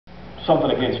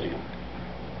something against you.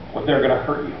 What they're going to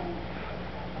hurt you.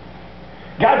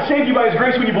 God saved you by His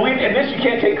grace when you believed, and this, you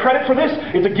can't take credit for this.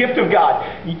 It's a gift of God.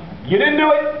 You didn't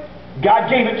do it. God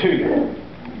gave it to you.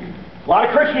 A lot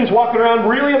of Christians walking around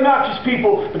really obnoxious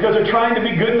people because they're trying to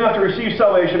be good enough to receive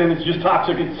salvation, and it's just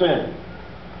toxic, it's sin.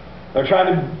 They're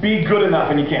trying to be good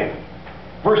enough, and you can't.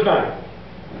 Verse 9.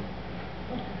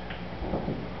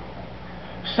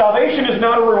 Salvation is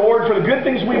not a reward for the good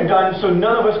things we've done, so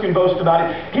none of us can boast about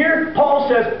it. Here, Paul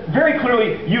says very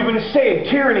clearly, you've been saved.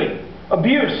 Tyranny,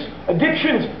 abuse,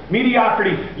 addictions,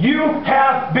 mediocrity. You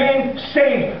have been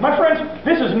saved. My friends,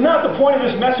 this is not the point of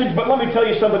this message, but let me tell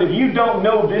you something. If you don't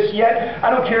know this yet, I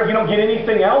don't care if you don't get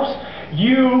anything else,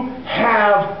 you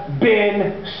have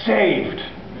been saved.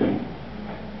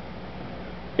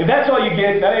 If that's all you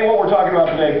get, that ain't what we're talking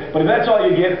about today, but if that's all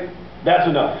you get, that's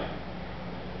enough.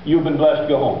 You've been blessed to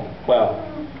go home. Well,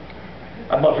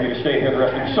 I'd love for you to stay here the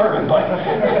rest of the sermon, but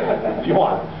if you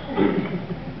want.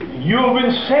 You have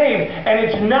been saved, and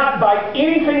it's not by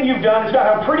anything you've done. It's not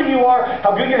how pretty you are,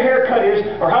 how good your haircut is,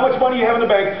 or how much money you have in the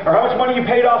bank, or how much money you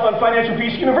paid off on Financial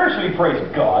Peace University, praise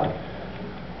God.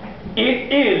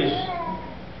 It is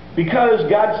because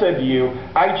God said to you,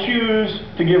 I choose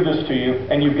to give this to you,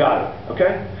 and you've got it.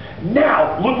 Okay?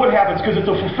 Now, look what happens, because it's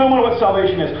a fulfillment of what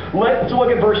salvation is. Let's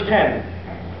look at verse 10.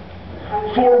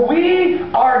 For we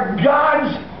are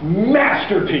God's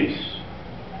masterpiece.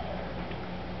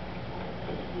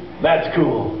 That's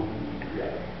cool.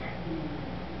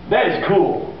 That is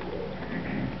cool.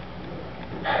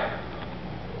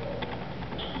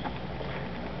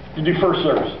 You do first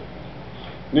service.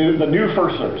 The new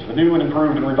first service. The new and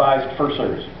improved and revised first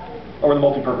service. Or the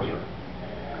multi-purpose room.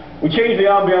 We changed the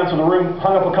ambiance of the room,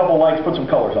 hung up a couple lights, put some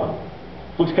colors on them.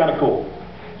 Looks kind of cool.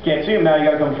 Can't see them now, you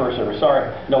got to come to first service. Sorry,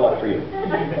 no luck for you.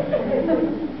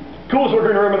 Coolest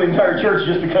working room in the entire church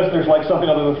just because there's like something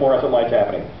other than fluorescent lights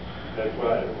happening. That's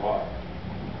right. Wow.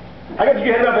 I got to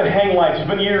get up and hang lights. It's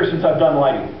been years since I've done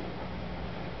lighting.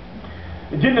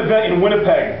 I did an event in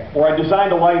Winnipeg where I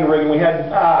designed a lighting rig and we had,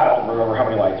 I don't remember how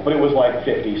many lights, but it was like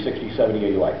 50, 60, 70,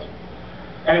 80 lights.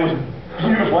 And it was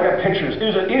beautiful. I got pictures.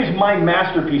 It is my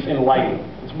masterpiece in lighting.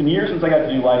 It's been years since I got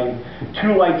to do lighting.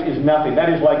 2 lights is nothing. That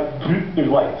is like, there's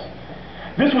lights.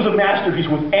 This was a masterpiece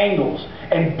with angles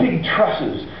and big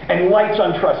trusses and lights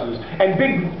on trusses and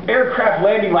big aircraft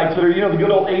landing lights that are, you know, the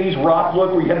good old 80s rock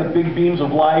look where you have the big beams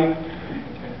of light.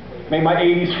 May my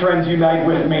 80s friends unite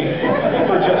with me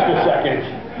for just a second.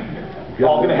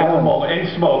 All going to have a moment.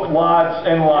 And smoke. Lots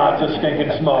and lots of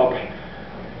stinking smoke.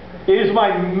 It is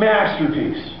my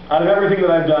masterpiece. Out of everything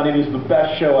that I've done, it is the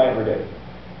best show I ever did.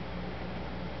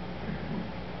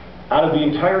 Out of the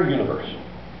entire universe.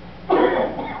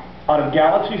 Out of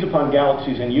galaxies upon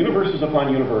galaxies and universes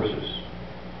upon universes.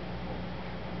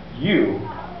 You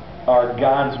are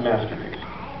God's masterpiece.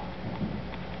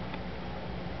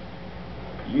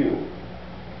 You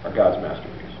are God's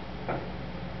masterpiece.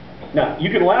 Now, you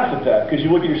can laugh at that because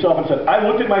you look at yourself and said, I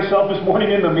looked at myself this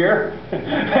morning in the mirror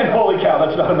and holy cow,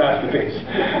 that's not a masterpiece.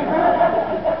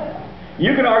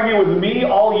 You can argue with me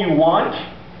all you want,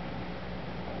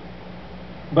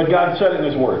 but God said it in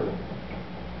His Word.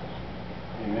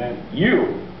 Amen.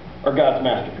 You are God's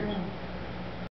masterpiece.